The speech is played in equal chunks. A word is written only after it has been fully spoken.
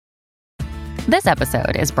This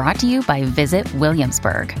episode is brought to you by Visit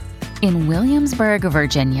Williamsburg. In Williamsburg,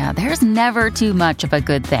 Virginia, there's never too much of a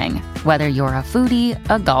good thing. Whether you're a foodie,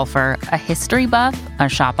 a golfer, a history buff, a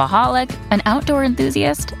shopaholic, an outdoor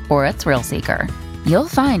enthusiast, or a thrill seeker, you'll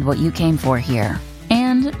find what you came for here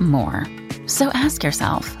and more. So ask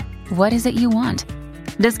yourself, what is it you want?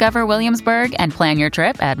 Discover Williamsburg and plan your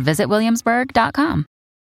trip at visitwilliamsburg.com.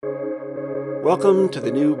 Welcome to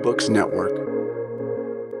the New Books Network.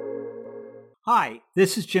 Hi,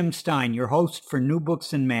 this is Jim Stein, your host for New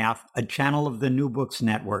Books in Math, a channel of the New Books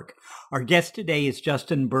Network. Our guest today is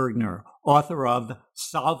Justin Bergner, author of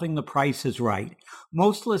Solving the Price is Right.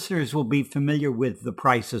 Most listeners will be familiar with The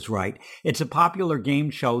Price is Right. It's a popular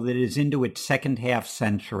game show that is into its second half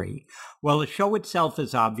century. While the show itself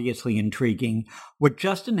is obviously intriguing, what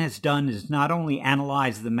Justin has done is not only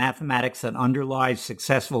analyze the mathematics that underlies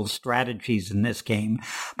successful strategies in this game,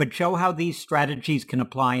 but show how these strategies can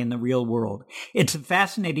apply in the real world. It's a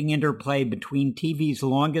fascinating interplay between TV's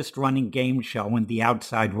longest-running game show and the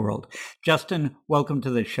outside world. Justin, welcome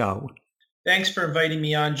to the show. Thanks for inviting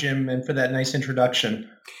me on, Jim, and for that nice introduction.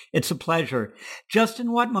 It's a pleasure.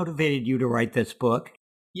 Justin, what motivated you to write this book?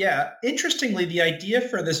 Yeah, interestingly, the idea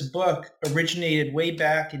for this book originated way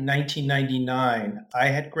back in 1999. I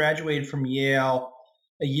had graduated from Yale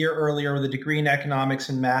a year earlier with a degree in economics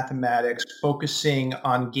and mathematics, focusing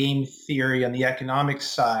on game theory on the economics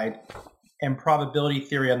side and probability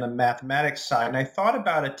theory on the mathematics side. And I thought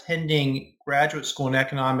about attending graduate school in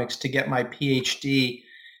economics to get my PhD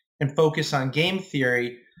and focus on game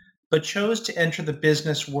theory, but chose to enter the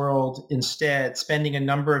business world instead, spending a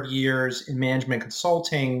number of years in management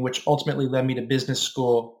consulting, which ultimately led me to business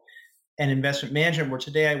school and investment management, where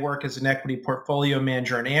today I work as an equity portfolio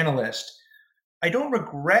manager and analyst. I don't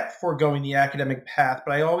regret foregoing the academic path,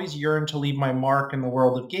 but I always yearned to leave my mark in the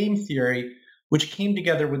world of game theory, which came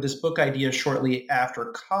together with this book idea shortly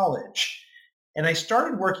after college. And I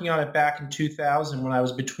started working on it back in 2000 when I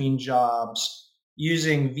was between jobs,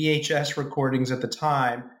 using VHS recordings at the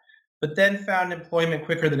time, but then found employment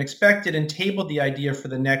quicker than expected and tabled the idea for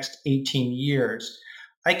the next 18 years.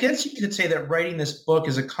 I guess you could say that writing this book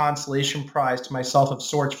is a consolation prize to myself of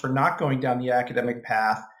sorts for not going down the academic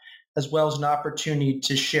path, as well as an opportunity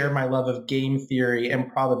to share my love of game theory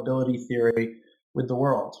and probability theory with the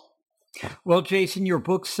world. Well, Jason, your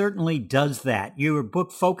book certainly does that. Your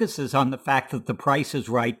book focuses on the fact that The Price is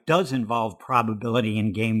Right does involve probability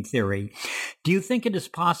and game theory. Do you think it is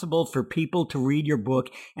possible for people to read your book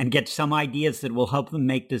and get some ideas that will help them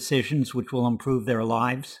make decisions which will improve their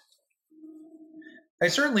lives? I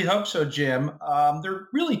certainly hope so, Jim. There are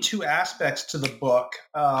really two aspects to the book,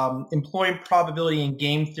 employing probability and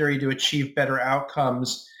game theory to achieve better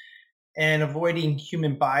outcomes and avoiding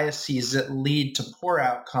human biases that lead to poor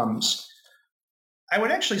outcomes. I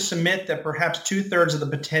would actually submit that perhaps 2/3 of the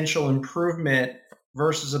potential improvement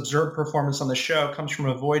versus observed performance on the show comes from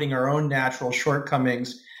avoiding our own natural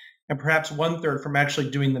shortcomings, and perhaps 1/3 from actually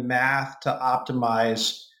doing the math to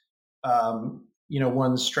optimize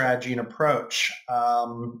one's strategy and approach.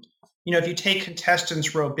 If you take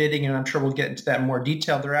contestants row bidding, and I'm sure we'll get into that in more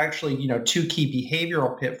detail, there are actually, two key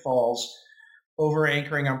behavioral pitfalls: over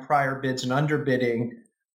anchoring on prior bids and underbidding,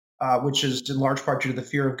 which is in large part due to the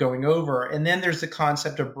fear of going over. And then there's the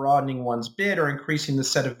concept of broadening one's bid or increasing the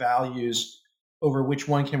set of values over which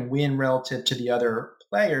one can win relative to the other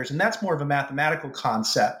players. And that's more of a mathematical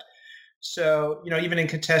concept. So, even in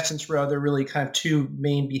contestants row, there are really kind of two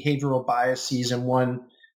main behavioral biases and one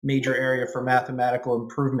major area for mathematical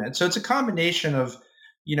improvement. So it's a combination of,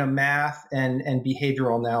 math and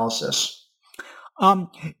behavioral analysis.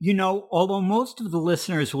 Although most of the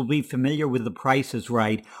listeners will be familiar with The Price is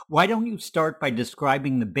Right, why don't you start by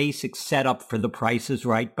describing the basic setup for The Price is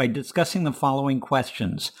Right by discussing the following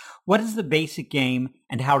questions. What is the basic game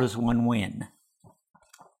and how does one win?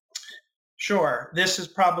 Sure. This is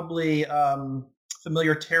probably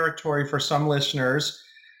familiar territory for some listeners.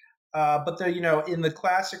 But in the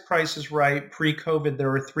classic Price is Right, pre-COVID,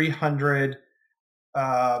 there were 300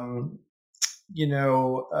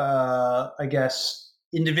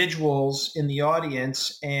 individuals in the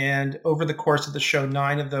audience. And over the course of the show,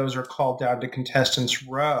 9 of those are called down to contestants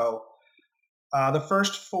row. The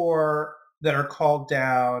first 4 that are called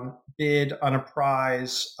down bid on a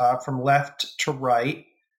prize from left to right,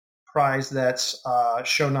 prize that's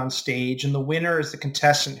shown on stage. And the winner is the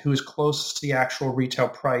contestant who is closest to the actual retail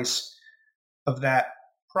price of that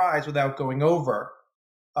prize without going over.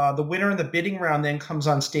 The winner in the bidding round then comes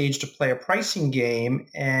on stage to play a pricing game,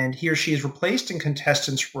 and he or she is replaced in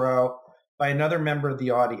contestants row by another member of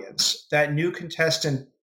the audience. That new contestant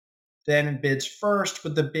then bids first,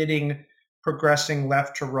 with the bidding progressing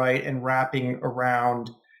left to right and wrapping around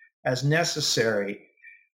as necessary.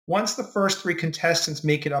 Once the first three contestants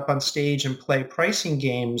make it up on stage and play pricing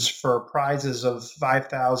games for prizes of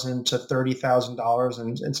 $5,000 to $30,000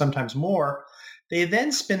 and sometimes more, they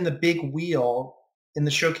then spin the big wheel in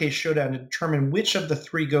the showcase showdown to determine which of the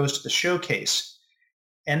three goes to the showcase.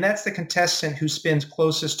 And that's the contestant who spins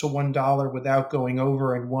closest to $1 without going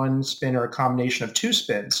over in one spin or a combination of two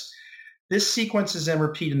spins. This sequence is then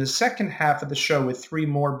repeated in the second half of the show with three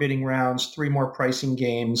more bidding rounds, three more pricing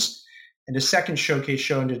games, and a second showcase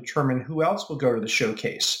show to determine who else will go to the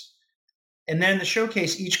showcase. And then the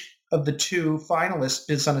showcase, each of the two finalists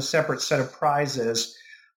bids on a separate set of prizes,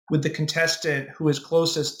 with the contestant who is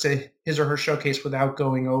closest to his or her showcase without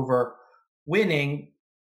going over winning,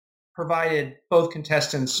 provided both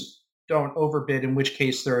contestants don't overbid, in which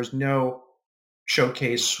case there is no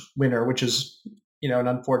showcase winner, which is, an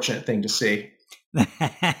unfortunate thing to see.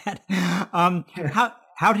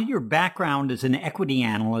 How did your background as an equity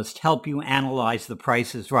analyst help you analyze The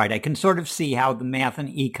Price is Right? I can sort of see how the math and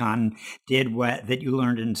econ did what that you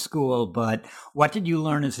learned in school, but what did you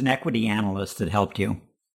learn as an equity analyst that helped you?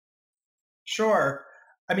 Sure.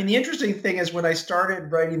 I mean, the interesting thing is when I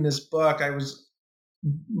started writing this book, I was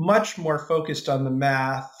much more focused on the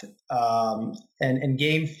math and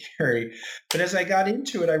game theory. But as I got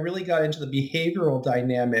into it, I really got into the behavioral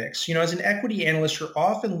dynamics. As an equity analyst, you're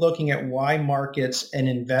often looking at why markets and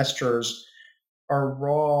investors are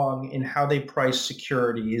wrong in how they price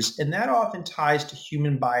securities. And that often ties to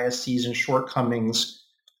human biases and shortcomings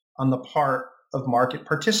on the part of market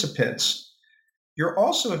participants. You're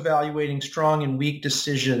also evaluating strong and weak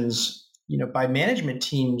decisions, by management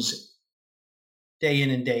teams day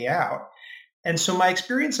in and day out. And so my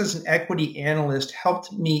experience as an equity analyst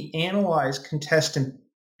helped me analyze contestant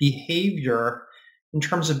behavior in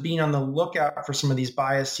terms of being on the lookout for some of these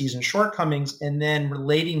biases and shortcomings, and then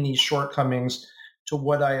relating these shortcomings to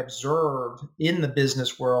what I observed in the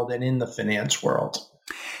business world and in the finance world.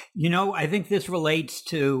 I think this relates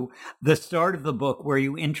to the start of the book where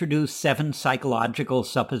you introduce 7 psychological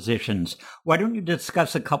suppositions. Why don't you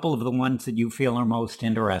discuss a couple of the ones that you feel are most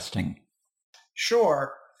interesting?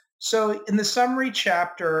 Sure. So in the summary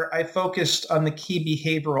chapter, I focused on the key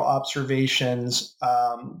behavioral observations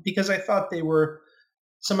because I thought they were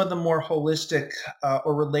some of the more holistic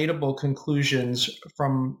or relatable conclusions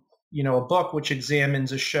from, a book which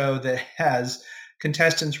examines a show that has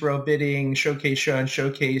contestants row bidding, showcase show and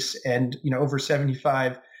showcase, and, over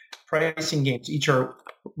 75 pricing games,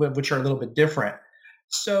 which are a little bit different.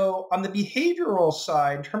 So on the behavioral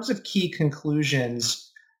side, in terms of key conclusions,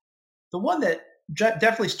 the one that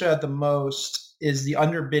definitely stood out the most is the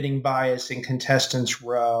underbidding bias in contestants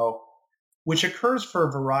row, which occurs for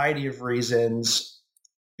a variety of reasons.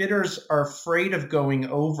 Bidders are afraid of going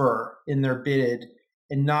over in their bid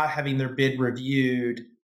and not having their bid reviewed.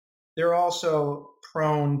 They're also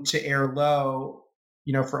prone to err low,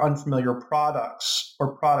 for unfamiliar products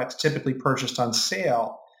or products typically purchased on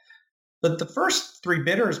sale. But the first 3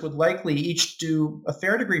 bidders would likely each do a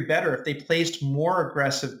fair degree better if they placed more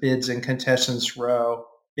aggressive bids in contestants row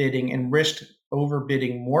bidding and risked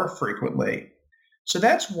overbidding more frequently. So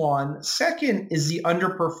that's one. Second is the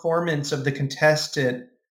underperformance of the contestant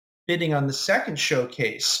bidding on the second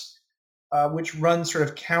showcase, which runs sort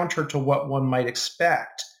of counter to what one might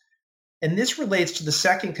expect. And this relates to the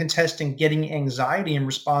second contestant getting anxiety in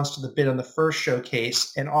response to the bid on the first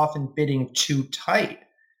showcase and often bidding too tight,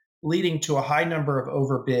 leading to a high number of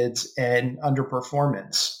overbids and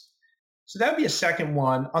underperformance. So that would be a second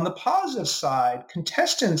one. On the positive side,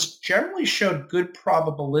 contestants generally showed good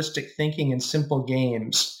probabilistic thinking in simple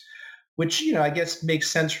games, which, I guess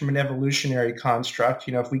makes sense from an evolutionary construct.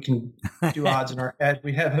 If we can do odds in our head,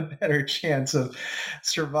 we have a better chance of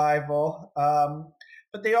survival.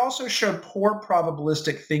 But they also showed poor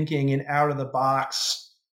probabilistic thinking in out-of-the-box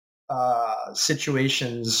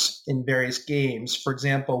situations in various games. For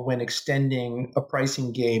example, when extending a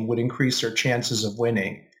pricing game would increase their chances of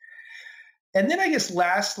winning. And then I guess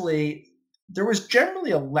lastly, there was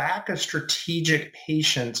generally a lack of strategic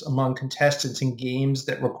patience among contestants in games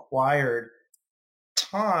that required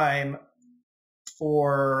time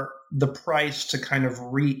for the price to kind of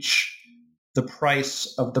reach the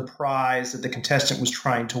price of the prize that the contestant was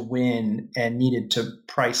trying to win and needed to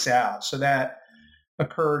price out. So that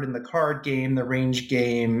occurred in the card game, the range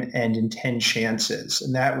game, and in 10 chances.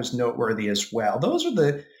 And that was noteworthy as well. Those are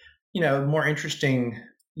the, more interesting,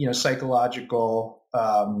 psychological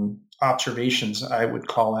observations I would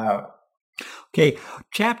call out. Okay,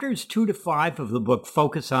 chapters 2 to 5 of the book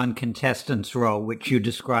focus on contestants' row, which you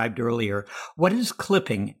described earlier. What is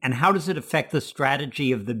clipping, and how does it affect the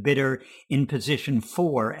strategy of the bidder in position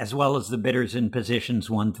 4, as well as the bidders in positions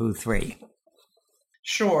 1 through 3?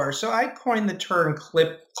 Sure. So I coined the term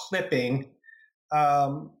clipping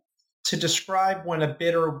to describe when a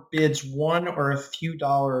bidder bids one or a few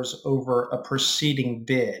dollars over a preceding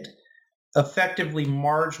bid, effectively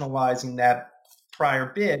marginalizing that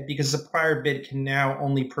prior bid, because the prior bid can now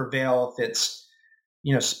only prevail if it's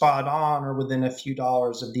spot on or within a few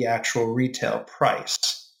dollars of the actual retail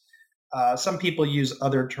price. Some people use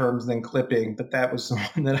other terms than clipping, but that was the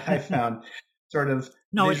one that I found sort of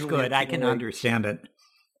No, it's visually good. I can appealing. understand it.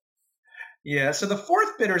 Yeah, so the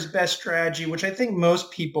fourth bidder's best strategy, which I think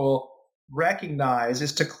most people recognize,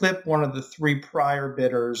 is to clip one of the three prior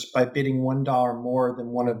bidders by bidding $1 more than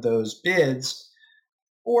one of those bids,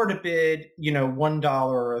 or to bid,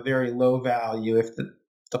 $1 or a very low value if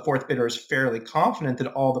the fourth bidder is fairly confident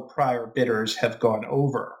that all the prior bidders have gone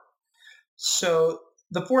over. So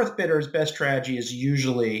the fourth bidder's best strategy is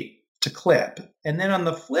usually to clip. And then on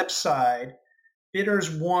the flip side, bidders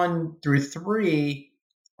 1 through 3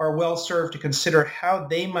 are well served to consider how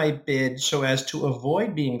they might bid so as to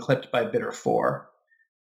avoid being clipped by bidder 4.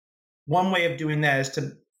 One way of doing that is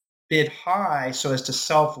to bid high so as to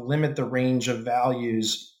self-limit the range of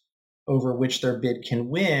values over which their bid can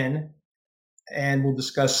win. And we'll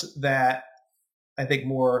discuss that, I think,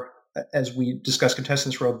 more as we discuss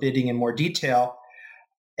contestants' row bidding in more detail.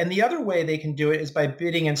 And the other way they can do it is by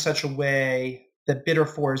bidding in such a way that bidder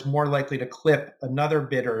 4 is more likely to clip another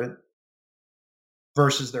bidder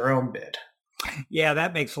versus their own bid. Yeah,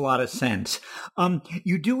 that makes a lot of sense.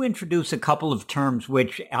 You do introduce a couple of terms,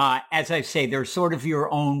 which, as I say, they're sort of your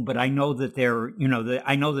own, but I know that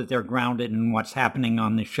I know that they're grounded in what's happening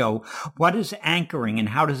on the show. What is anchoring, and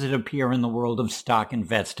how does it appear in the world of stock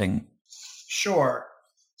investing? Sure.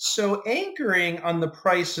 So anchoring on the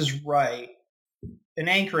Price is Right, and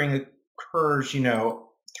anchoring occurs,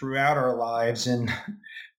 throughout our lives in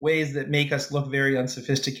ways that make us look very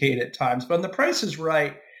unsophisticated at times. But on the Price is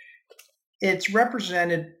Right, it's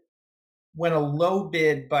represented when a low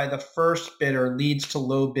bid by the first bidder leads to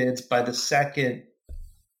low bids by the second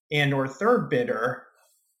and or third bidder.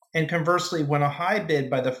 And conversely, when a high bid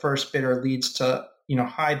by the first bidder leads to,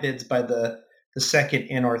 high bids by the second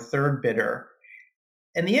and or third bidder.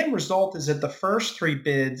 And the end result is that the first three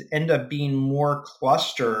bids end up being more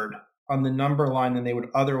clustered on the number line than they would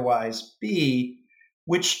otherwise be,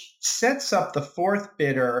 which sets up the fourth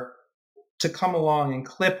bidder to come along and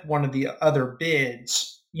clip one of the other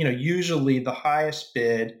bids, usually the highest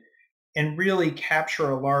bid, and really capture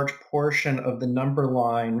a large portion of the number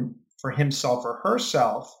line for himself or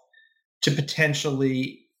herself to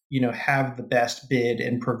potentially, have the best bid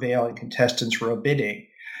and prevail in contestants' row bidding.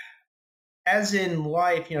 As in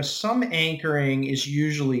life, some anchoring is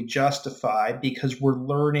usually justified because we're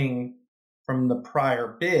learning from the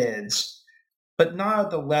prior bids, but not at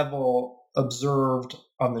the level observed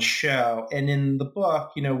on the show. And in the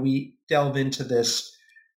book, we delve into this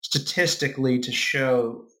statistically to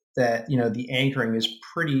show that, the anchoring is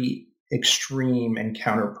pretty extreme and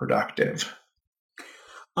counterproductive.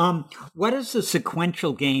 What is the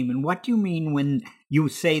sequential game, and what do you mean when you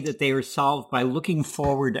say that they are solved by looking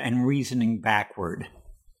forward and reasoning backward?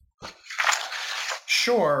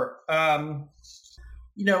 Sure.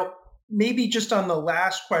 Maybe just on the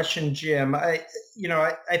last question, Jim, I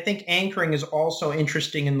think anchoring is also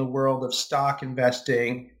interesting in the world of stock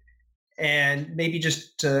investing. And maybe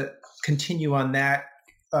just to continue on that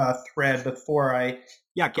thread before I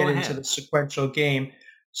get into the sequential game.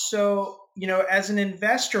 So, as an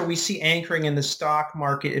investor, we see anchoring in the stock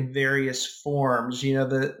market in various forms.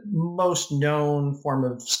 The most known form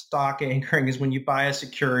of stock anchoring is when you buy a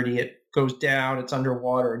security, it goes down, it's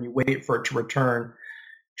underwater, and you wait for it to return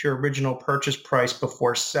to your original purchase price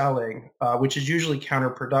before selling, which is usually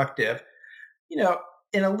counterproductive.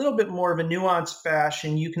 In a little bit more of a nuanced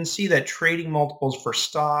fashion, you can see that trading multiples for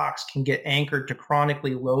stocks can get anchored to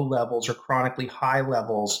chronically low levels or chronically high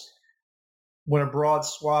levels when a broad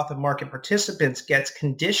swath of market participants gets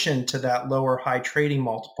conditioned to that lower high trading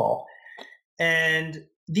multiple. And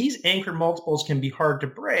these anchor multiples can be hard to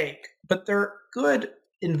break, but they're good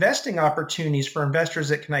investing opportunities for investors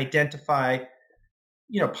that can identify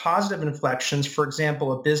positive inflections, for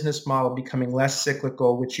example, a business model becoming less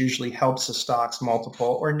cyclical, which usually helps a stock's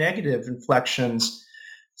multiple, or negative inflections,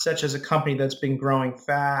 such as a company that's been growing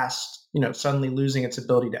fast, suddenly losing its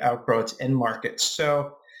ability to outgrow its end markets.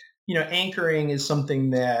 So, anchoring is something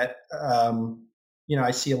that,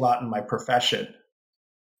 I see a lot in my profession.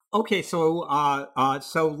 Okay, so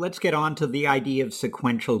let's get on to the idea of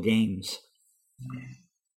sequential games.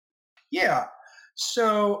 Yeah.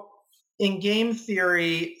 So in game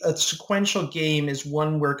theory, a sequential game is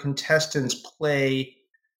one where contestants play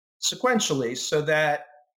sequentially. So that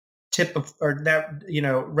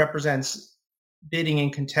represents bidding in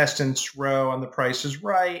contestants row on The Price is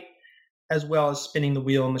Right, as well as spinning the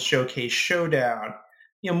wheel in the Showcase Showdown.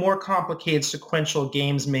 More complicated sequential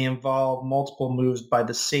games may involve multiple moves by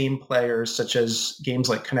the same players, such as games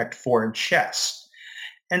like Connect Four and chess.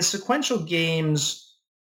 And sequential games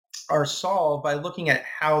are solved by looking at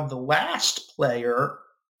how the last player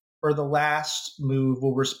or the last move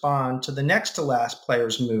will respond to the next to last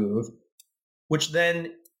player's move, which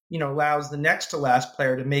then allows the next to last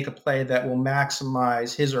player to make a play that will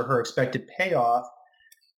maximize his or her expected payoff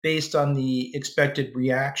based on the expected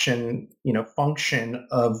reaction function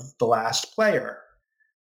of the last player.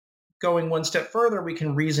 Going one step further, we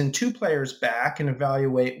can reason two players back and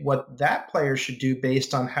evaluate what that player should do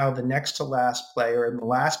based on how the next to last player and the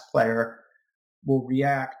last player will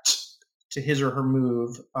react to his or her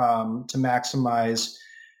move to maximize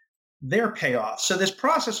their payoff. So this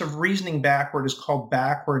process of reasoning backward is called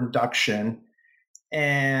backward induction,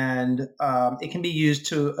 and it can be used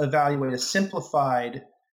to evaluate a simplified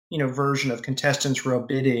version of contestants row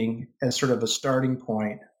bidding as sort of a starting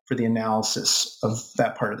point for the analysis of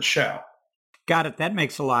that part of the show. Got it. That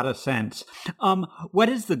makes a lot of sense. What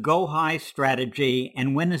is the go high strategy,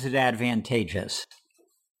 and when is it advantageous?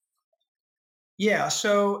 Yeah,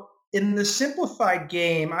 so in the simplified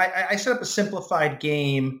game, I set up a simplified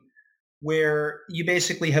game where you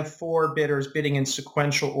basically have four bidders bidding in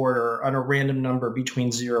sequential order on a random number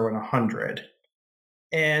between 0 and 100.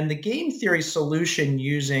 And the game theory solution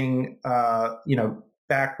using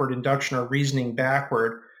backward induction or reasoning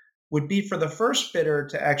backward would be for the first bidder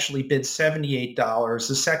to actually bid $78,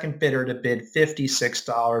 the second bidder to bid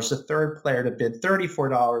 $56, the third player to bid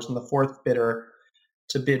 $34, and the fourth bidder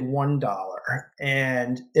to bid $1.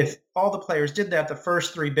 And if all the players did that, the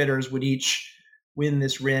first three bidders would each win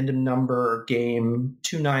this random number game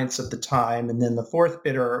 2/9 of the time, and then the fourth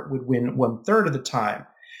bidder would win 1/3 of the time.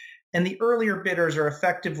 And the earlier bidders are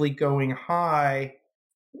effectively going high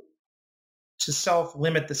to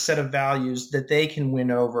self-limit the set of values that they can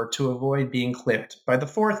win over to avoid being clipped by the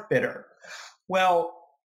fourth bidder. Well,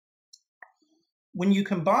 when you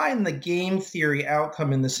combine the game theory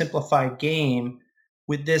outcome in the simplified game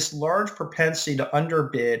with this large propensity to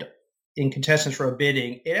underbid in contestants row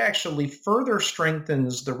bidding, it actually further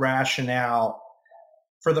strengthens the rationale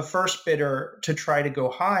for the first bidder to try to go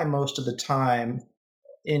high most of the time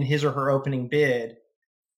in his or her opening bid,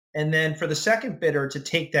 and then for the second bidder to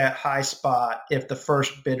take that high spot if the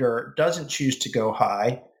first bidder doesn't choose to go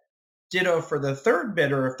high. Ditto for the third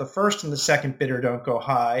bidder if the first and the second bidder don't go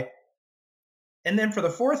high. And then for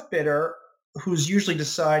the fourth bidder, who's usually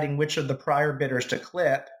deciding which of the prior bidders to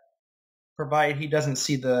clip, provided he doesn't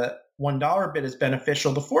see the $1 bid as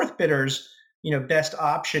beneficial, the fourth bidder's best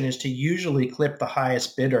option is to usually clip the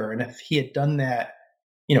highest bidder. And if he had done that,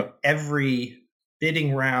 every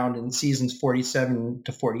bidding round in seasons 47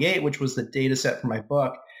 to 48, which was the data set for my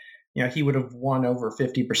book, he would have won over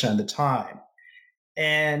 50% of the time.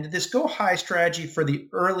 And this go high strategy for the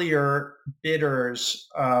earlier bidders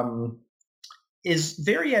is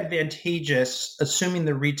very advantageous, assuming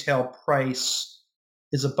the retail price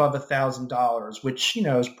is above $1,000, which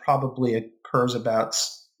is probably occurs about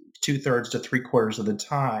 2/3 to 3/4 of the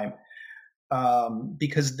time,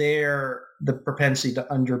 because there the propensity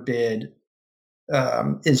to underbid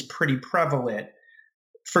is pretty prevalent.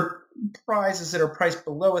 For prizes that are priced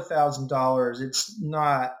below $1,000, it's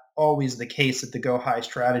not always the case that the go high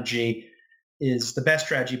strategy is the best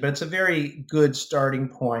strategy, but it's a very good starting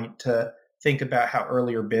point to think about how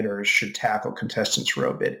earlier bidders should tackle contestants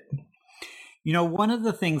row bidding. One of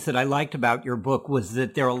the things that I liked about your book was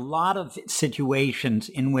that there are a lot of situations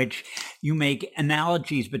in which you make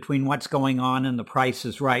analogies between what's going on in The Price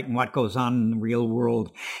is Right and what goes on in the real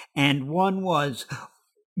world. And one was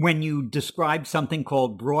when you described something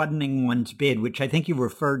called broadening one's bid, which I think you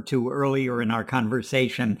referred to earlier in our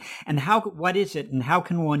conversation. And what is it, and how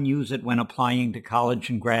can one use it when applying to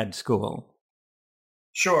college and grad school?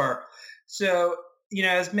 Sure. So,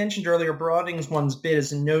 as mentioned earlier, broadening one's bid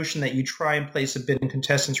is a notion that you try and place a bid in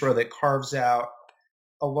contestants row that carves out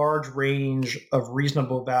a large range of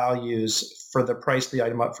reasonable values for the price of the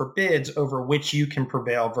item up for bids over which you can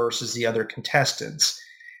prevail versus the other contestants.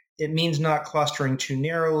 It means not clustering too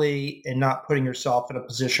narrowly and not putting yourself in a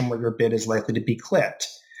position where your bid is likely to be clipped.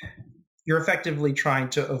 You're effectively trying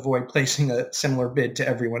to avoid placing a similar bid to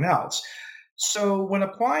everyone else. So when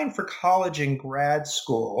applying for college and grad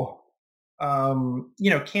school,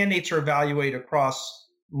 candidates are evaluated across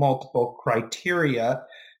multiple criteria,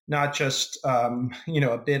 not just,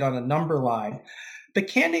 a bid on a number line. But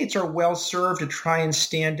candidates are well served to try and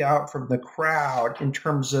stand out from the crowd in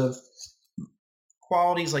terms of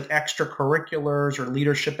qualities like extracurriculars or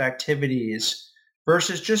leadership activities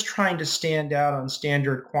versus just trying to stand out on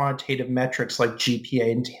standard quantitative metrics like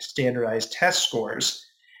GPA and standardized test scores.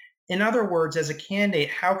 In other words, as a candidate,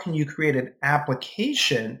 how can you create an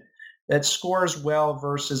application that scores well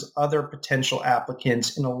versus other potential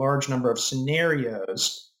applicants in a large number of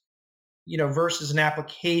scenarios, versus an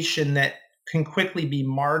application that can quickly be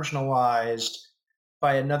marginalized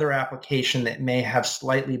by another application that may have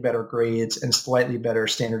slightly better grades and slightly better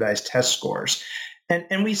standardized test scores.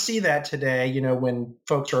 And we see that today, when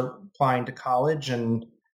folks are applying to college and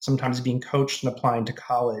sometimes being coached in applying to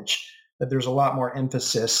college, that there's a lot more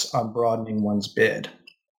emphasis on broadening one's bid.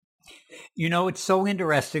 It's so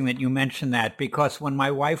interesting that you mentioned that, because when my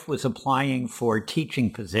wife was applying for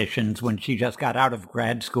teaching positions when she just got out of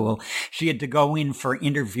grad school, she had to go in for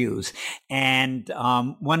interviews. And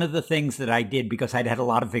one of the things that I did, because I'd had a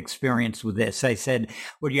lot of experience with this, I said,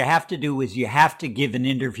 what you have to do is you have to give an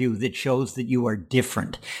interview that shows that you are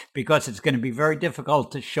different, because it's going to be very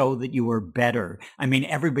difficult to show that you are better. I mean,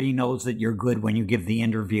 everybody knows that you're good when you give the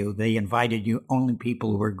interview. They invited you only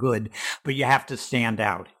people who are good, but you have to stand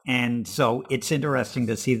out. And so it's interesting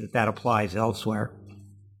to see that applies elsewhere.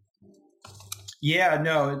 Yeah,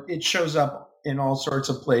 no, it shows up in all sorts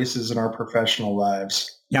of places in our professional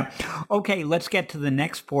lives. Yeah. Okay, let's get to the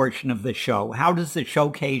next portion of the show. How does the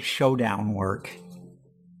Showcase Showdown work?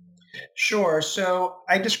 Sure. So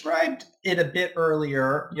I described it a bit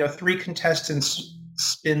earlier. 3 contestants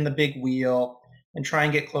spin the big wheel and try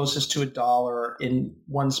and get closest to $1 in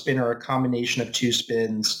one spin or a combination of 2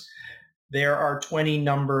 spins. There are 20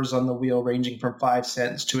 numbers on the wheel ranging from 5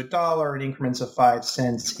 cents to $1 in increments of 5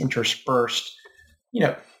 cents interspersed,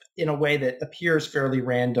 in a way that appears fairly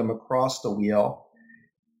random across the wheel.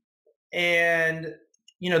 And,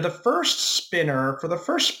 for the first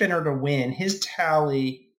spinner to win, his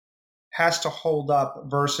tally has to hold up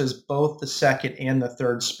versus both the second and the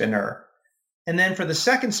third spinner. And then for the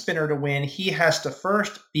second spinner to win, he has to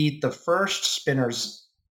first beat the first spinner's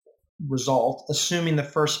result, assuming the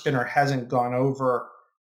first spinner hasn't gone over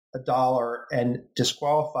 $1 and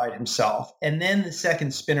disqualified himself. And then the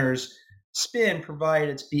second spinner's spin, provided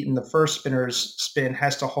it's beaten the first spinner's spin,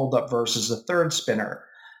 has to hold up versus the third spinner.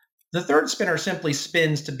 The third spinner simply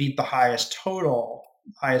spins to beat the highest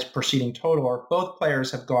preceding total, or if both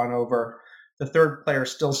players have gone over, the third player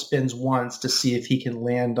still spins once to see if he can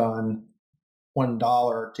land on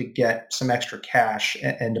 $1 to get some extra cash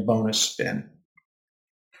and a bonus spin.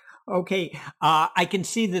 Okay, I can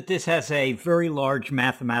see that this has a very large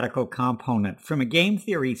mathematical component. From a game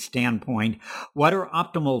theory standpoint, what are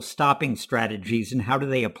optimal stopping strategies and how do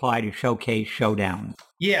they apply to Showcase Showdown?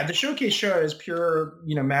 Yeah, the Showcase Showdown is pure,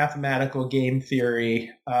 mathematical game theory.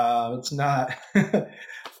 It's not,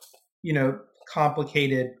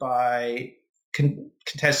 complicated by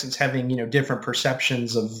contestants having, different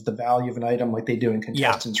perceptions of the value of an item like they do in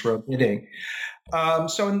contestants' row bidding.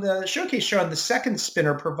 So in the Showcase Showdown, the second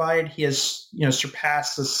spinner, provided he has,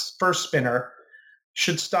 surpassed this first spinner,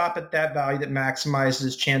 should stop at that value that maximizes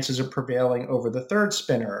his chances of prevailing over the third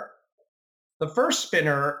spinner. The first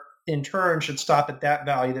spinner, in turn, should stop at that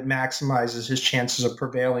value that maximizes his chances of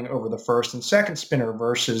prevailing over the first and second spinner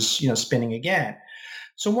versus, spinning again.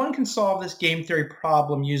 So one can solve this game theory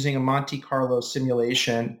problem using a Monte Carlo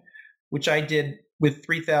simulation, which I did with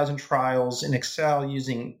 3,000 trials in Excel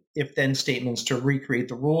using if-then statements to recreate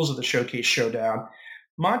the rules of the Showcase Showdown.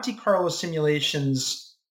 Monte Carlo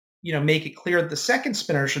simulations, make it clear that the second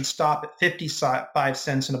spinner should stop at 55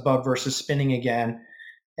 cents and above versus spinning again,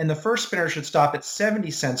 and the first spinner should stop at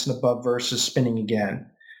 70 cents and above versus spinning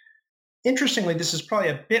again. Interestingly, this is probably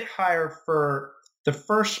a bit higher for the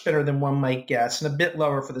first spinner than one might guess, and a bit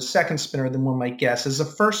lower for the second spinner than one might guess, as the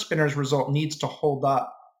first spinner's result needs to hold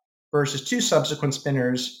up versus 2 subsequent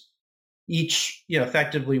spinners, each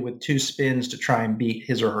effectively with 2 spins to try and beat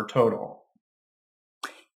his or her total.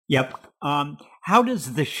 Yep. How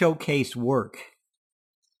does the showcase work?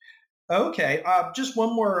 Okay. Just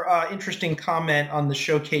one more interesting comment on the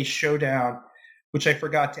Showcase Showdown, which I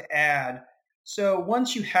forgot to add. So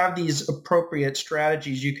once you have these appropriate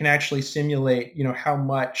strategies, you can actually simulate, how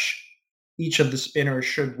much each of the spinners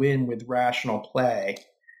should win with rational play.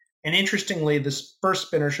 And interestingly, this first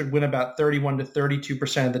spinner should win about 31 to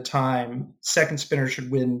 32% of the time. Second spinner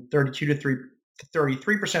should win 32 to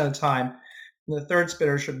 33% of the time. And the third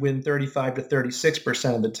spinner should win 35 to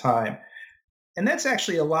 36% of the time. And that's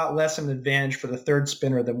actually a lot less of an advantage for the third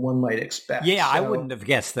spinner than one might expect. Yeah, I wouldn't have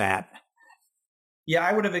guessed that. Yeah,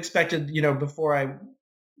 I would have expected, before I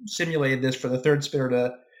simulated this, for the third spinner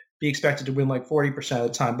to be expected to win like 40% of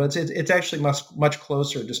the time, but it's actually much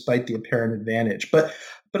closer despite the apparent advantage. But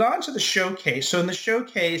on to the showcase. So in the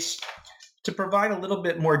showcase, to provide a little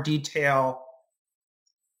bit more detail,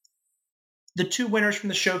 the two winners from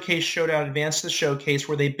the showcase showdown advanced to the showcase,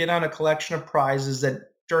 where they bid on a collection of prizes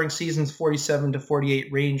that during seasons 47 to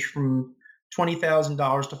 48 range from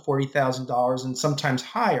 $20,000 to $40,000 and sometimes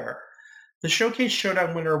higher. The showcase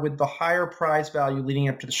showdown winner with the higher prize value leading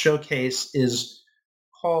up to the showcase is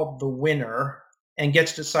called the winner and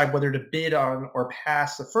gets to decide whether to bid on or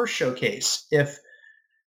pass the first showcase. If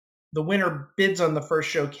the winner bids on the first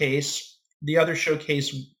showcase, the other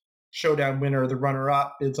showcase showdown winner, the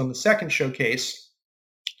runner-up, bids on the second showcase.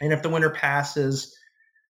 And if the winner passes,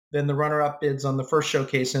 then the runner-up bids on the first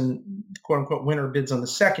showcase and the quote-unquote winner bids on the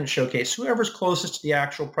second showcase. Whoever's closest to the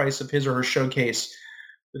actual price of his or her showcase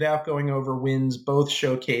without going over wins both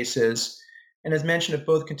showcases. And as mentioned, if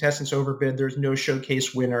both contestants overbid, there's no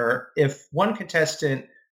showcase winner. If one contestant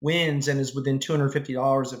wins and is within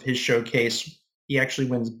 $250 of his showcase, he actually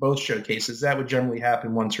wins both showcases. That would generally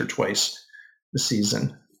happen once or twice a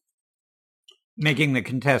season. Making the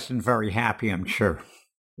contestant very happy, I'm sure.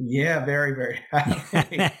 Yeah, very, very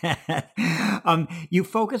happy. You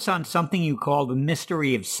focus on something you call the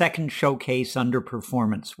mystery of second showcase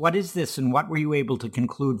underperformance. What is this, and what were you able to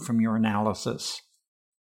conclude from your analysis?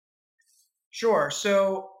 Sure.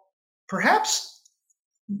 So perhaps,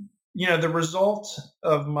 the result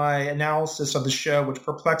of my analysis of the show, which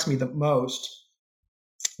perplexed me the most,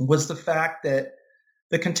 was the fact that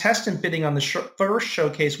the contestant bidding on the first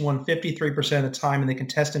showcase won 53% of the time, and the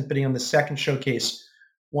contestant bidding on the second showcase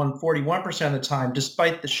won 41% of the time,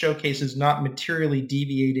 despite the showcases not materially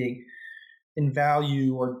deviating in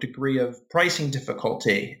value or degree of pricing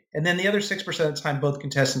difficulty. And then the other 6% of the time, both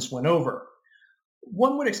contestants went over.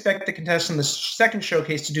 One would expect the contestant in the second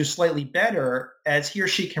showcase to do slightly better, as he or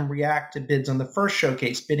she can react to bids on the first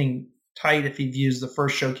showcase, bidding tight if he views the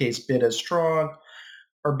first showcase bid as strong,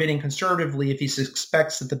 or bidding conservatively if he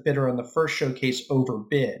suspects that the bidder on the first showcase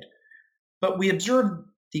overbid. But we observed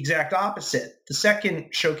the exact opposite. The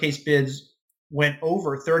second showcase bids went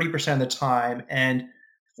over 30% of the time, and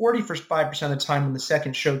 45% of the time when the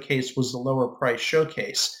second showcase was the lower price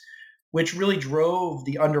showcase, which really drove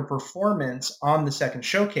the underperformance on the second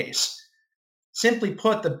showcase. Simply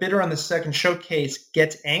put, the bidder on the second showcase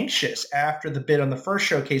gets anxious after the bid on the first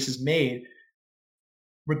showcase is made,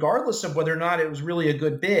 regardless of whether or not it was really a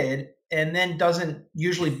good bid, and then doesn't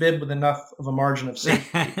usually bid with enough of a margin of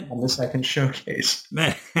safety on the second showcase.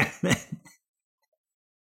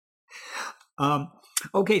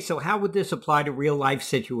 Okay, so how would this apply to real-life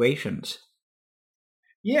situations?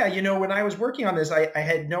 Yeah, when I was working on this, I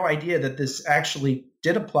had no idea that this actually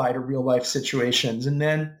did apply to real-life situations. And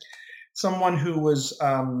then someone who was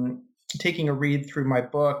taking a read through my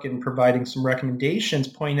book and providing some recommendations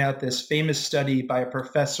pointed out this famous study by a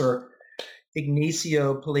professor,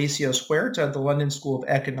 Ignacio Palacios Huerta at the London School of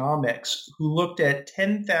Economics, who looked at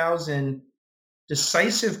 10,000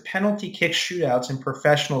 decisive penalty kick shootouts in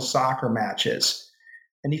professional soccer matches.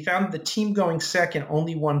 And he found the team going second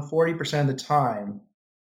only won 40% of the time,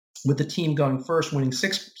 with the team going first winning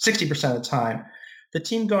 60% of the time. The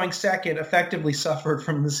team going second effectively suffered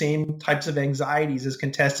from the same types of anxieties as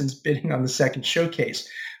contestants bidding on the second showcase,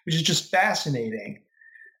 which is just fascinating.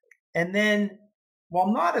 And then,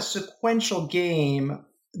 while not a sequential game,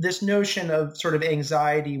 this notion of sort of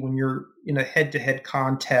anxiety when you're in a head-to-head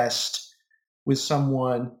contest with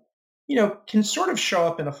someone, can sort of show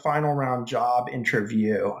up in a final round job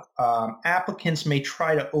interview. Applicants may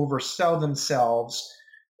try to oversell themselves,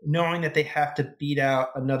 knowing that they have to beat out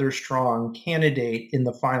another strong candidate in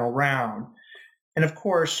the final round. And of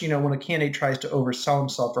course, when a candidate tries to oversell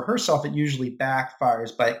himself or herself, it usually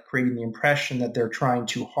backfires by creating the impression that they're trying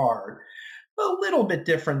too hard. A little bit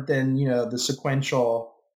different than, the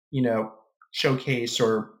sequential, showcase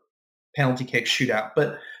or penalty kick shootout,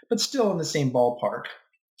 but still in the same ballpark.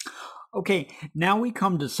 Okay, now we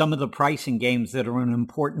come to some of the pricing games that are an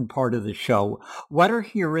important part of the show. What are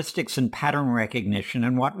heuristics and pattern recognition,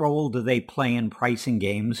 and what role do they play in pricing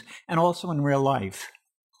games and also in real life?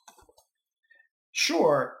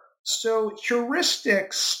 Sure. So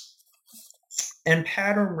heuristics and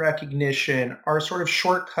pattern recognition are sort of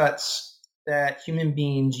shortcuts that human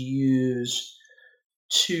beings use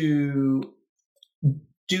to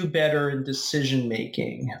do better in decision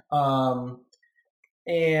making.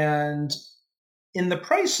 And in The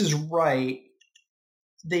Price is Right,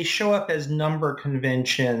 they show up as number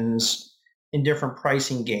conventions in different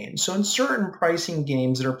pricing games. So in certain pricing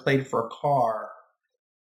games that are played for a car,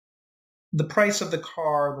 the price of the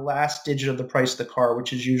car, the last digit of the price of the car,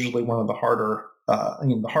 which is usually one of the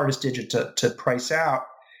the hardest digit to price out.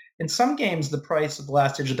 In some games, the price of the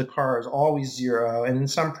last digit of the car is always zero. And in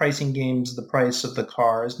some pricing games, the price of the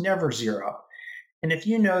car is never zero. And if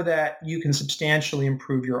you know that, you can substantially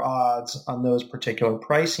improve your odds on those particular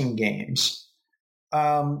pricing games.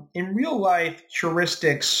 In real life,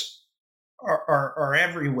 heuristics are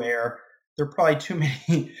everywhere. There are probably too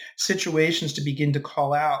many situations to begin to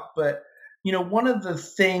call out. But, one of the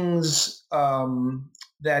things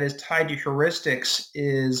that is tied to heuristics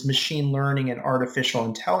is machine learning and artificial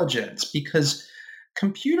intelligence, because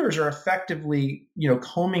computers are effectively,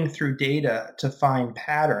 combing through data to find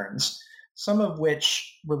patterns, some of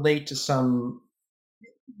which relate to some,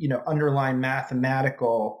 underlying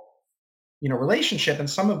mathematical, relationship, and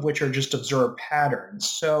some of which are just observed patterns.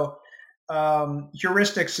 So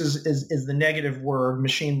heuristics is the negative word,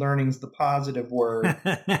 machine learning is the positive word.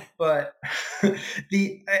 But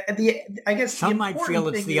I guess some might feel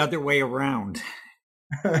it's the other way around.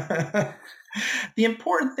 The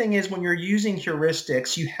important thing is when you're using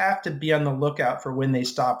heuristics, you have to be on the lookout for when they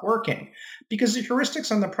stop working, because the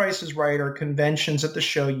heuristics on The Price is Right are conventions that the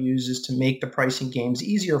show uses to make the pricing games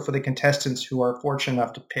easier for the contestants who are fortunate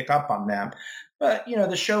enough to pick up on them. But,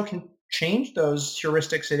 the show can change those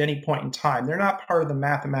heuristics at any point in time. They're not part of the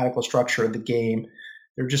mathematical structure of the game.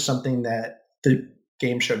 They're just something that the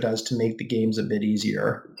game show does to make the games a bit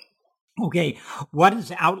easier. Okay, what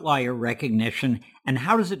is outlier recognition, and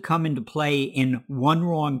how does it come into play in One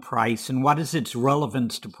Wrong Price, and what is its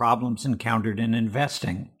relevance to problems encountered in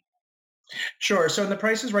investing? Sure. So in The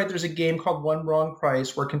Price is Right, there's a game called One Wrong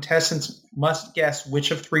Price where contestants must guess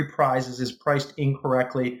which of three prizes is priced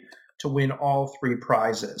incorrectly to win all three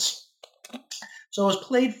prizes. So it was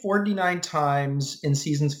played 49 times in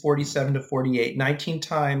seasons 47 to 48. 19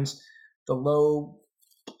 times the low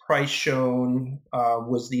price shown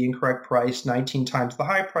was the incorrect price. 19 times the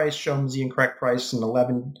high price shown was the incorrect price, and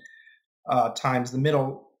 11 times the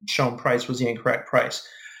middle shown price was the incorrect price.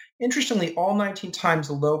 Interestingly, all 19 times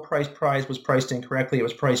the low price prize was priced incorrectly, it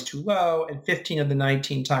was priced too low, and 15 of the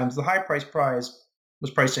 19 times the high price prize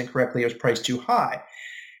was priced incorrectly, it was priced too high.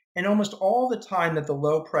 And almost all the time that the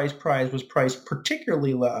low price prize was priced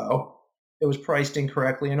particularly low, it was priced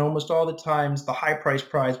incorrectly, and almost all the times the high price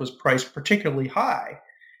prize was priced particularly high,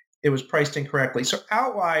 it was priced incorrectly. So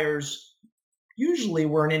outliers usually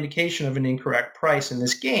were an indication of an incorrect price in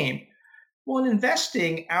this game. Well, in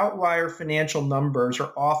investing, outlier financial numbers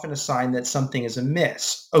are often a sign that something is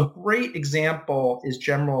amiss. A great example is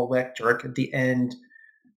General Electric at the end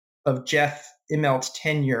of Jeff Immelt's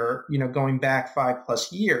tenure, going back 5+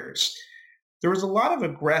 years. There was a lot of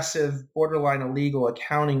aggressive, borderline illegal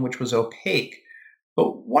accounting which was opaque.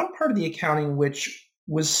 But one part of the accounting which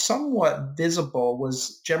was somewhat visible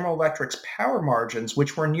was General Electric's power margins,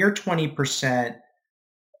 which were near 20%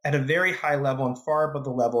 at a very high level and far above the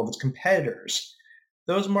level of its competitors.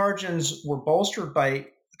 Those margins were bolstered by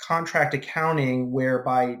contract accounting,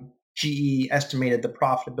 whereby GE estimated the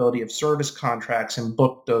profitability of service contracts and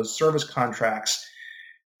booked those service contracts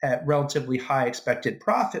at relatively high expected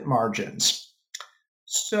profit margins.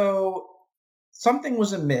 So something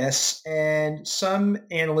was amiss, and some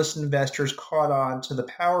analysts and investors caught on to the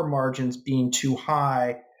power margins being too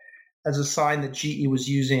high as a sign that GE was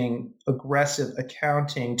using aggressive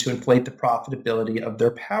accounting to inflate the profitability of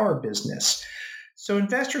their power business. So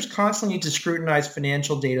investors constantly need to scrutinize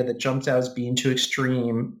financial data that jumps out as being too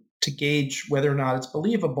extreme to gauge whether or not it's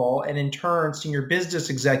believable. And in turn, senior business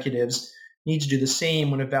executives need to do the same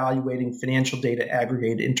when evaluating financial data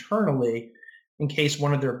aggregated internally in case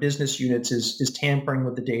one of their business units is tampering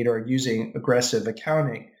with the data or using aggressive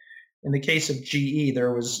accounting. In the case of GE,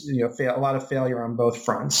 there was a lot of failure on both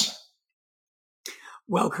fronts.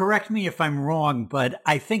 Well, correct me if I'm wrong, but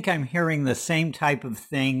I think I'm hearing the same type of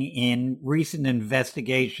thing in recent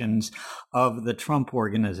investigations of the Trump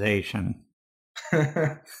Organization.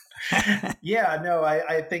 Yeah, no,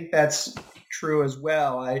 I think that's true as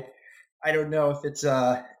well. I don't know if it's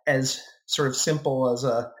as sort of simple as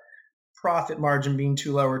a profit margin being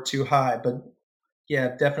too low or too high, but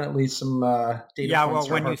yeah, definitely some data points. Yeah, well,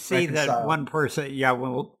 when you see that one person,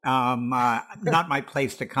 not my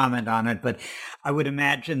place to comment on it, but I would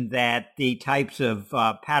imagine that the types of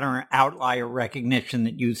pattern outlier recognition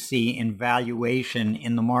that you see in valuation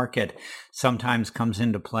in the market sometimes comes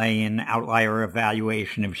into play in outlier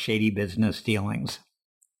evaluation of shady business dealings.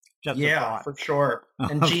 Just for sure.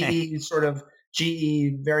 And okay.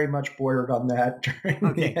 GE very much bordered on that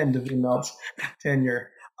during the end of Immelt's tenure.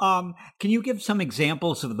 Can you give some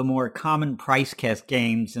examples of the more common price guess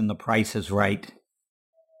games in The Price is Right?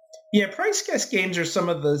 Yeah, price guess games are some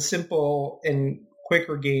of the simple and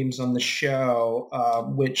quicker games on the show,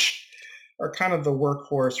 which are kind of the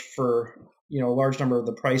workhorse for a large number of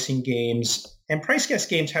the pricing games. And price guess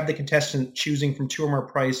games have the contestant choosing from two or more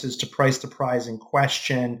prices to price the prize in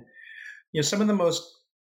question. Some of the most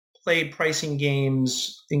played pricing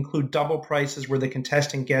games include double prices, where the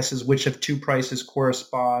contestant guesses which of two prices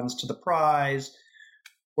corresponds to the prize,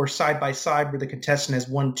 or side by side, where the contestant has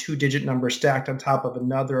one two-digit number stacked on top of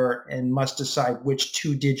another and must decide which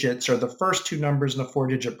two digits are the first two numbers in a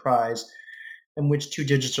four-digit prize and which two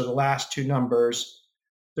digits are the last two numbers.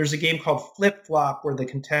 There's a game called Flip Flop, where the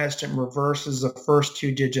contestant reverses the first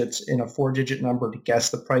two digits in a four-digit number to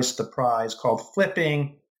guess the price of the prize, called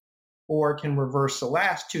flipping, or can reverse the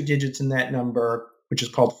last two digits in that number, which is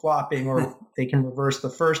called flopping, or they can reverse the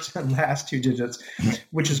first and last two digits,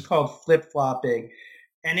 which is called flip-flopping.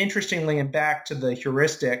 And interestingly, and back to the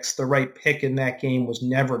heuristics, the right pick in that game was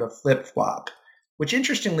never to flip-flop, which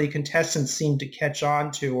interestingly contestants seemed to catch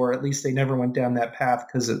on to, or at least they never went down that path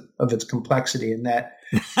because of its complexity. And that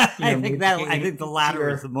I think the latter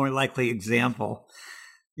is the more likely example.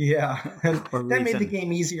 Yeah, and that made the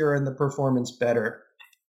game easier and the performance better.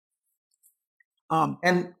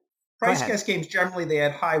 And price guess games, generally they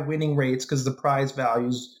had high winning rates because the prize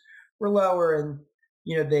values were lower, and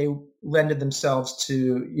they lended themselves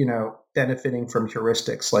to benefiting from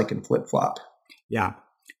heuristics like in Flip Flop. Yeah.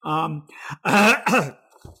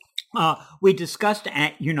 We discussed,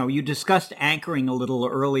 you discussed anchoring a little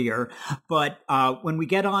earlier, but when we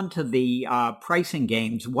get on to the pricing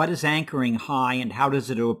games, what is anchoring high and how does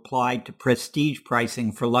it apply to prestige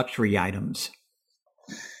pricing for luxury items?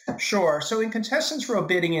 Sure. So in Contestants Row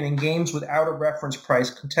bidding and in games without a reference price,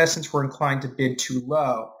 contestants were inclined to bid too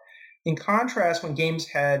low. In contrast, when games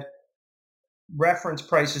had reference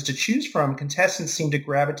prices to choose from, contestants seemed to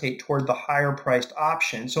gravitate toward the higher priced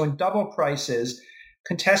option. So in double prices,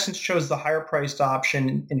 contestants chose the higher priced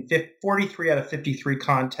option in 43 out of 53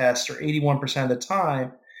 contests, or 81% of the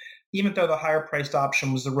time, even though the higher priced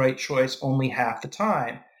option was the right choice only half the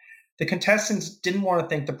time. The contestants didn't want to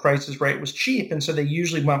think the Price is Right was cheap, and so they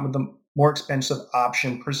usually went with the more expensive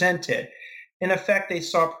option presented. In effect, they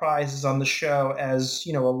saw prizes on the show as,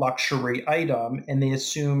 a luxury item, and they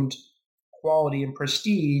assumed quality and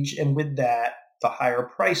prestige, and with that, the higher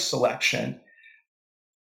price selection.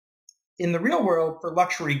 In the real world, for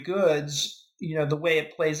luxury goods, the way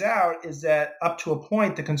it plays out is that up to a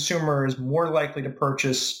point, the consumer is more likely to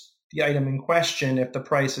purchase the item in question if the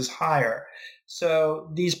price is higher. So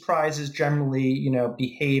these prizes generally,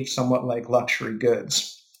 behave somewhat like luxury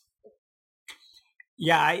goods.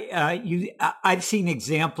 Yeah, I've seen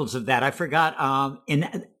examples of that. I forgot.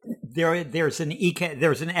 There's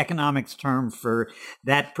an economics term for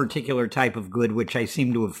that particular type of good, which I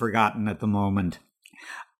seem to have forgotten at the moment.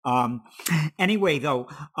 Anyway, though,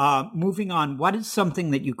 moving on, what is something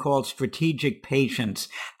that you call strategic patience?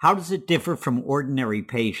 How does it differ from ordinary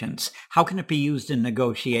patience? How can it be used in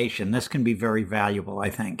negotiation? This can be very valuable, I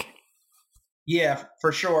think. Yeah,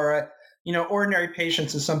 for sure. Ordinary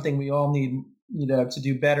patience is something we all need, to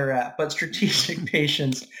do better at. But strategic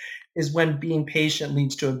patience is when being patient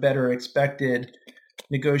leads to a better expected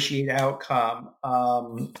negotiated outcome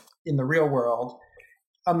in the real world.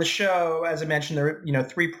 On the show, as I mentioned, there are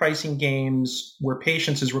 3 pricing games where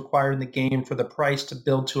patience is required in the game for the price to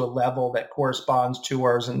build to a level that corresponds to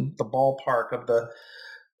or is in the ballpark of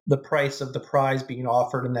the price of the prize being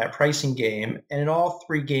offered in that pricing game. And in all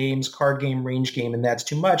 3 games, card game, range game, and That's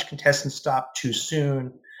Too Much, contestants stop too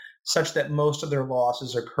soon, such that most of their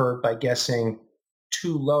losses occurred by guessing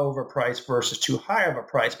too low of a price versus too high of a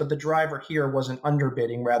price. But the driver here wasn't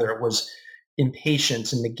underbidding, rather it was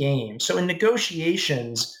impatience in the game. So in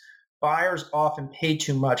negotiations, buyers often pay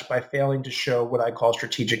too much by failing to show what I call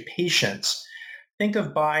strategic patience. Think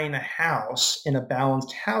of buying a house in a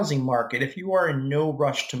balanced housing market. If you are in no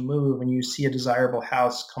rush to move and you see a desirable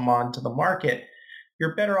house come onto the market,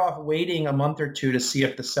 you're better off waiting a month or two to see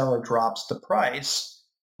if the seller drops the price,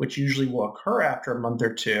 which usually will occur after a month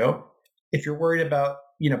or two. If you're worried about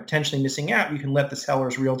potentially missing out, you can let the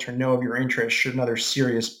seller's realtor know of your interest should another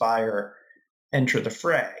serious buyer enter the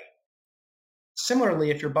fray. Similarly,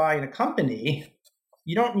 if you're buying a company,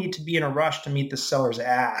 you don't need to be in a rush to meet the seller's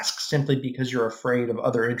ask simply because you're afraid of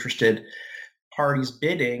other interested parties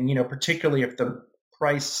bidding, particularly if the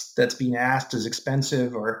price that's being asked is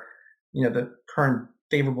expensive or, the current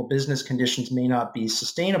favorable business conditions may not be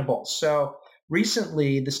sustainable. So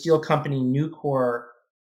recently, the steel company Nucor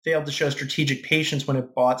failed to show strategic patience when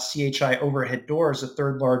it bought CHI Overhead Doors, the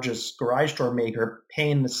third largest garage door maker,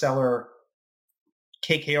 paying the seller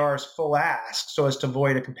KKR's full ask so as to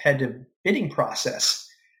avoid a competitive bidding process.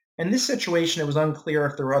 In this situation, it was unclear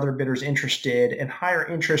if there were other bidders interested, and higher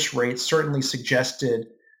interest rates certainly suggested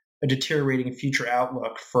a deteriorating future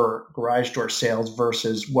outlook for garage door sales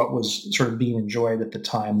versus what was sort of being enjoyed at the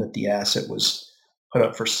time that the asset was put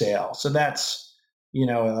up for sale. So that's,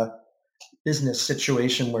 a business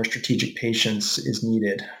situation where strategic patience is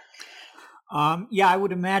needed. I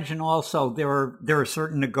would imagine also there are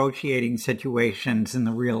certain negotiating situations in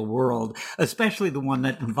the real world, especially the one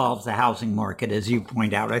that involves the housing market, as you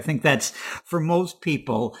point out. I think that's, for most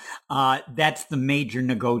people, that's the major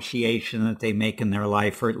negotiation that they make in their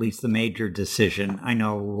life, or at least the major decision. I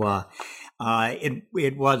know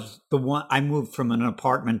it was the one. I moved from an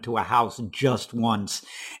apartment to a house just once,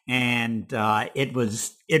 and it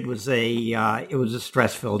was a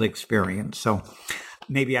stress-filled experience. So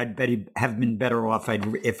maybe I'd have been better off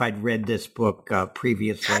if I'd read this book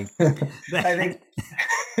previously. I think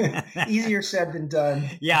easier said than done.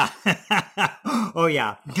 Yeah. Oh,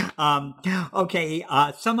 yeah. Okay.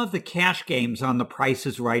 Some of the cash games on The Price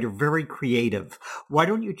is Right are very creative. Why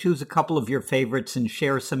don't you choose a couple of your favorites and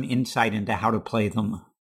share some insight into how to play them?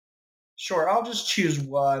 Sure. I'll just choose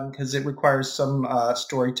one because it requires some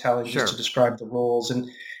storytelling just to describe the rules. And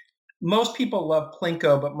most people love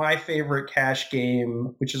Plinko, but my favorite cash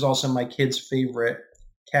game, which is also my kid's favorite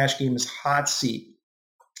cash game, is Hot Seat.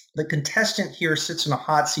 The contestant here sits in a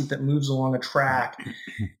hot seat that moves along a track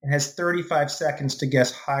and has 35 seconds to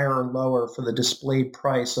guess higher or lower for the displayed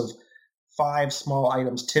price of 5 small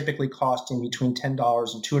items, typically costing between $10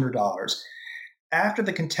 and $200. After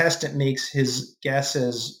the contestant makes his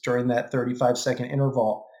guesses during that 35-second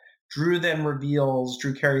interval, Drew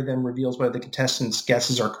Carey then reveals whether the contestant's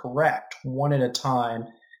guesses are correct, one at a time,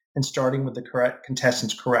 and starting with the correct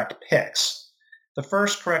contestant's correct picks. The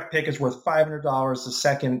first correct pick is worth $500, the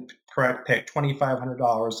second correct pick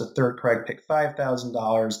 $2,500, the third correct pick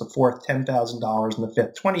 $5,000, the fourth $10,000, and the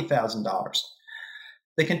fifth $20,000.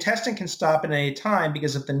 The contestant can stop at any time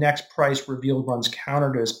because if the next price revealed runs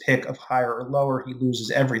counter to his pick of higher or lower, he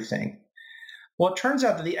loses everything. Well, it turns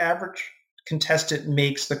out that the average contestant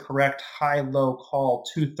makes the correct high-low call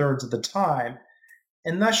 2/3 of the time,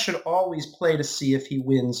 and thus should always play to see if he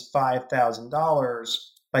wins $5,000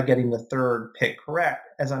 by getting the third pick correct,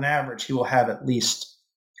 as on average he will have at least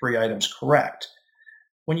 3 items correct.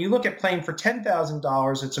 When you look at playing for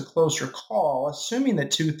 $10,000, it's a closer call. Assuming that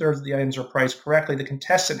 2/3 of the items are priced correctly, the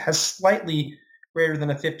contestant has slightly greater than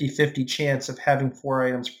a 50-50 chance of having 4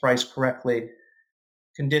 items priced correctly,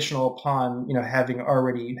 conditional upon having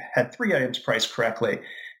already had 3 items priced correctly.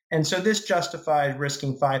 And so this justifies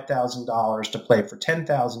risking $5,000 to play for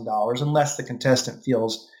 $10,000 unless the contestant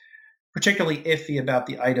feels particularly iffy about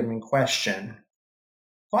the item in question.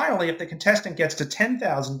 Finally, if the contestant gets to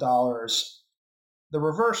 $10,000, the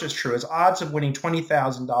reverse is true, as odds of winning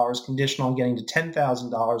 $20,000 conditional on getting to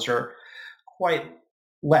 $10,000 are quite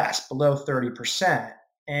less, below 30%.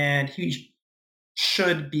 And he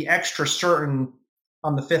should be extra certain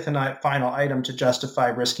on the fifth and final item to justify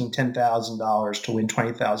risking $10,000 to win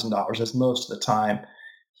 $20,000, as most of the time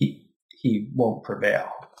he won't prevail.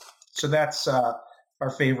 So that's our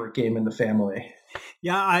favorite game in the family.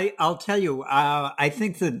 Yeah, I'll tell you, I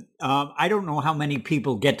think that I don't know how many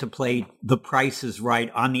people get to play The Price is Right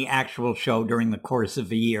on the actual show during the course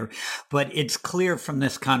of a year, but it's clear from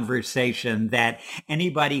this conversation that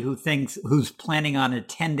anybody who's planning on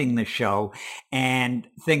attending the show and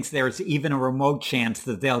thinks there's even a remote chance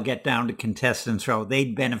that they'll get down to contestants row,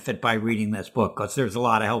 they'd benefit by reading this book because there's a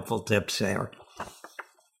lot of helpful tips there.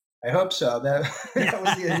 I hope so. That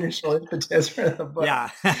was the initial impetus for the book.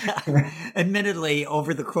 Yeah. Admittedly,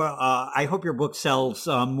 I hope your book sells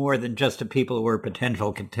more than just to people who are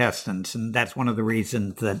potential contestants. And that's one of the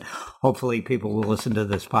reasons that hopefully people will listen to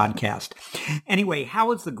this podcast. Anyway,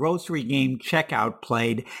 how is the grocery game Checkout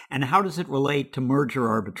played, and how does it relate to merger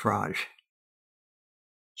arbitrage?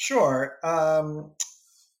 Sure.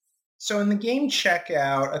 So in the game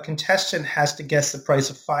Checkout, a contestant has to guess the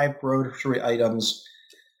price of 5 grocery items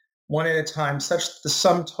one at a time, such that the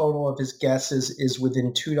sum total of his guesses is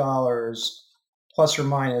within $2 plus or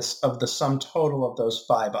minus of the sum total of those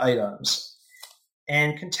 5 items.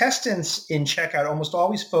 And contestants in Checkout almost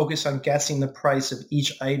always focus on guessing the price of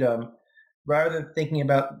each item rather than thinking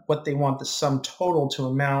about what they want the sum total to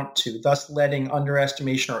amount to, thus letting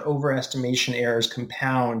underestimation or overestimation errors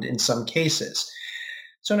compound in some cases.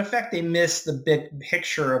 So in effect, they miss the big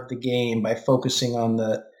picture of the game by focusing on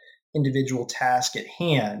the individual task at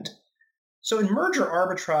hand. So in merger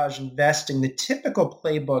arbitrage investing, the typical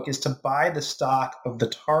playbook is to buy the stock of the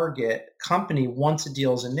target company once a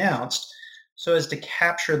deal is announced, so as to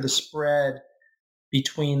capture the spread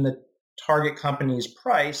between the target company's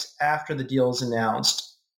price after the deal is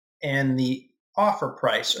announced and the offer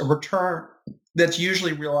price, a return that's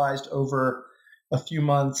usually realized over a few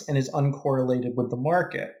months and is uncorrelated with the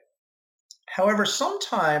market. However,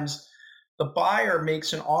 sometimes the buyer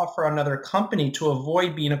makes an offer on another company to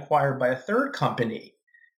avoid being acquired by a third company.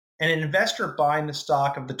 And an investor buying the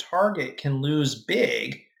stock of the target can lose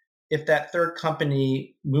big if that third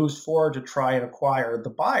company moves forward to try and acquire the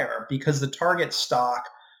buyer, because the target stock,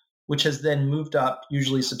 which has then moved up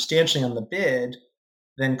usually substantially on the bid,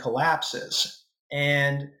 then collapses.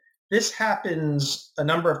 And this happens a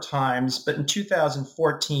number of times, but in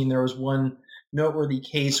 2014, there was one noteworthy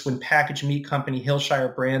case when packaged meat company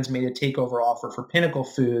Hillshire Brands made a takeover offer for Pinnacle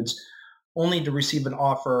Foods, only to receive a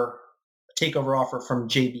takeover offer from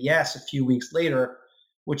JBS a few weeks later,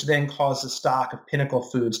 which then caused the stock of Pinnacle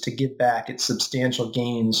Foods to give back its substantial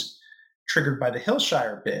gains triggered by the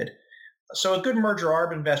Hillshire bid. So a good merger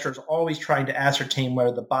arb investor is always trying to ascertain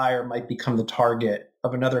whether the buyer might become the target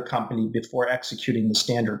of another company before executing the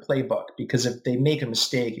standard playbook, because if they make a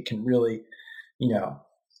mistake, it can really,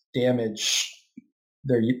 damage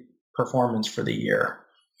their performance for the year.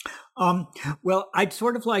 Well, I'd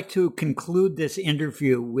sort of like to conclude this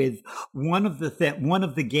interview with one of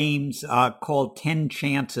the games called 10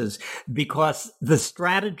 Chances, because the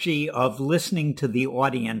strategy of listening to the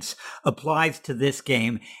audience applies to this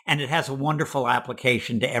game, and it has a wonderful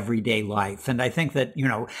application to everyday life. And I think that,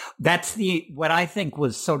 that's what I think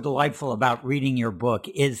was so delightful about reading your book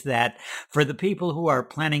is that for the people who are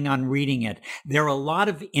planning on reading it, there are a lot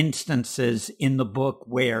of instances in the book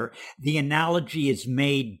where the analogy is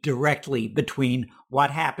made directly between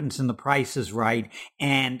what happens in The Price is Right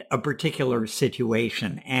and a particular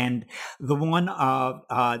situation. And the one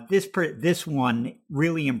this one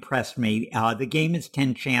really impressed me. The game is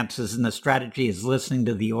 10 Chances, and the strategy is listening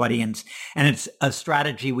to the audience, and it's a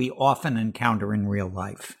strategy we often encounter in real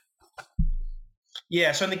life.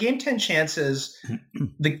 Yeah, so in the game 10 Chances,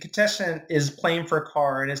 the contestant is playing for a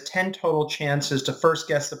car and has 10 total chances to first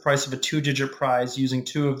guess the price of a 2-digit prize using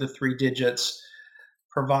 2 of the 3 digits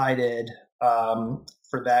provided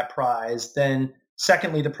for that prize. Then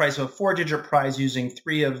secondly, the price of a 4-digit prize using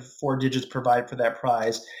 3 of 4 digits provided for that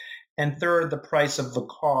prize. And third, the price of the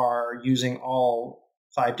car using all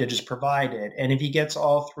 5 digits provided. And if he gets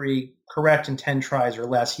all 3 correct in 10 tries or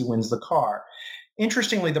less, he wins the car.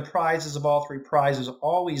 Interestingly, the prizes of all 3 prizes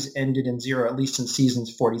always ended in 0, at least in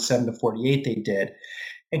seasons 47 to 48 they did.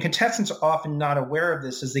 And contestants are often not aware of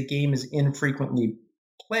this as the game is infrequently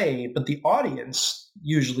played, but the audience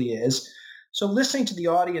usually is. So listening to the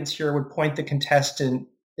audience here would point the contestant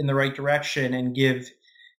in the right direction and give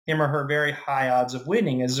him or her very high odds of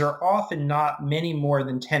winning, as there are often not many more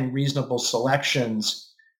than 10 reasonable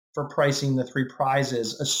selections for pricing the 3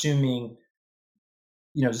 prizes, assuming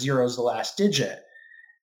 0 is the last digit.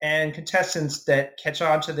 And contestants that catch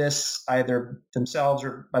on to this either themselves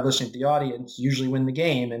or by listening to the audience usually win the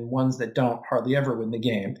game, and ones that don't hardly ever win the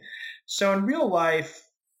game. So in real life,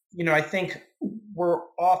 I think we're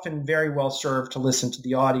often very well served to listen to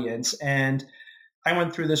the audience. And I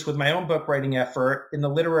went through this with my own book writing effort. In the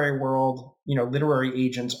literary world, literary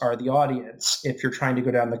agents are the audience. If you're trying to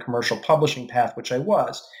go down the commercial publishing path, which I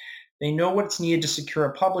was, they know what's needed to secure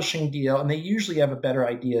a publishing deal, and they usually have a better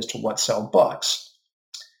idea as to what sell books.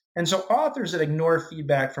 And so authors that ignore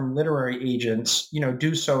feedback from literary agents,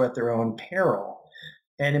 do so at their own peril.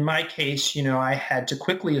 And in my case, I had to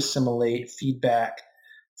quickly assimilate feedback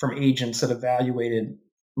from agents that evaluated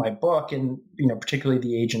my book, and particularly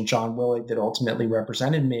the agent John Willig that ultimately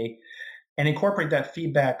represented me, and incorporate that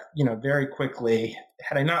feedback very quickly.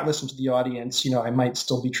 Had I not listened to the audience, I might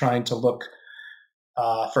still be trying to look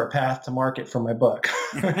for a path to market for my book.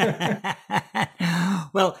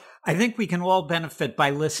 Well, I think we can all benefit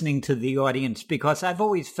by listening to the audience, because I've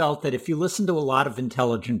always felt that if you listen to a lot of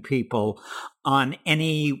intelligent people on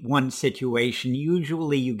any one situation,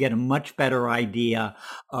 usually you get a much better idea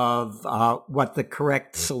of what the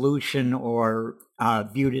correct solution or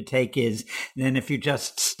view to take is than if you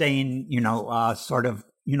just stay in,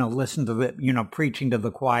 listen to the, preaching to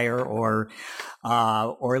the choir or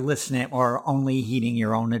listening or only heeding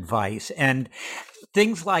your own advice. And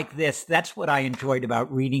things like this, that's what I enjoyed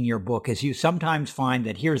about reading your book, is you sometimes find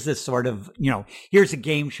that here's this sort of, here's a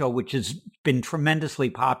game show which is been tremendously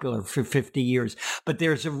popular for 50 years. But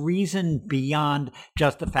there's a reason beyond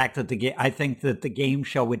just the fact that I think that the game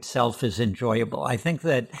show itself is enjoyable. I think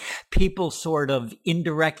that people sort of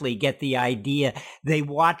indirectly get the idea. They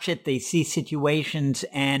watch it, they see situations,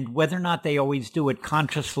 and whether or not they always do it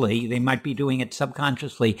consciously, they might be doing it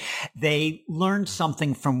subconsciously. They learn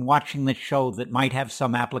something from watching the show that might have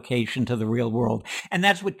some application to the real world. And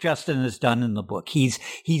that's what Justin has done in the book. He's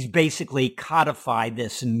basically codified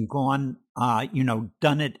this and gone,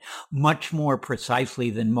 done it much more precisely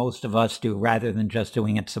than most of us do, rather than just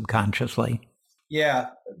doing it subconsciously. Yeah,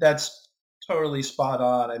 that's totally spot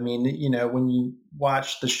on. I mean, when you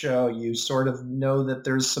watch the show, you sort of know that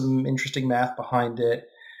there's some interesting math behind it,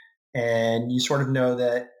 and you sort of know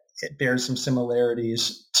that it bears some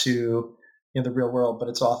similarities to the real world, but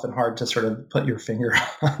it's often hard to sort of put your finger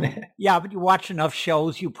on it. Yeah, but you watch enough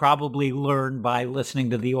shows, you probably learn by listening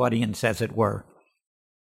to the audience, as it were.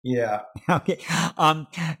 Yeah. Okay.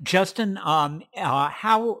 Justin,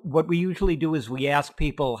 what we usually do is we ask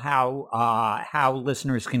people how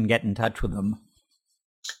listeners can get in touch with them.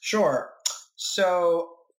 Sure. So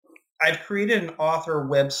I've created an author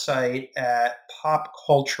website at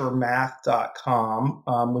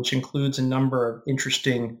popculturemath.com, which includes a number of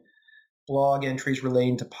interesting blog entries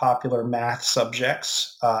relating to popular math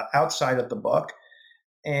subjects outside of the book.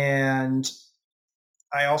 And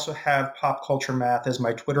I also have Pop Culture Math as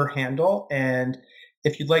my Twitter handle. And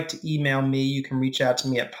if you'd like to email me, you can reach out to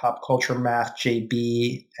me at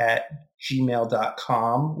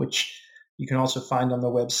popculturemathjb@gmail.com, which you can also find on the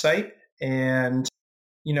website. And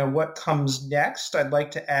what comes next, I'd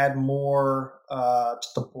like to add more to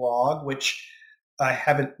the blog, which I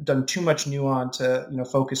haven't done too much new on to,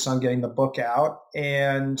 focus on getting the book out.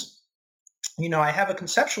 And, I have a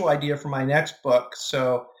conceptual idea for my next book,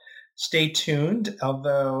 so stay tuned,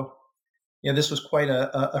 although, this was quite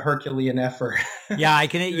a Herculean effort. Yeah,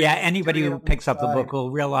 anybody who picks up the book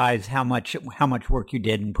will realize how much work you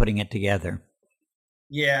did in putting it together.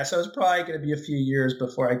 Yeah, so it's probably going to be a few years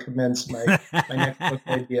before I commence my next book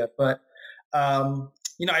idea. But,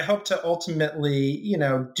 I hope to ultimately,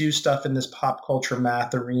 do stuff in this pop culture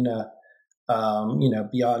math arena,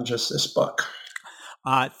 beyond just this book.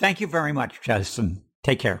 Thank you very much, Justin.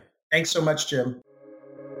 Take care. Thanks so much, Jim.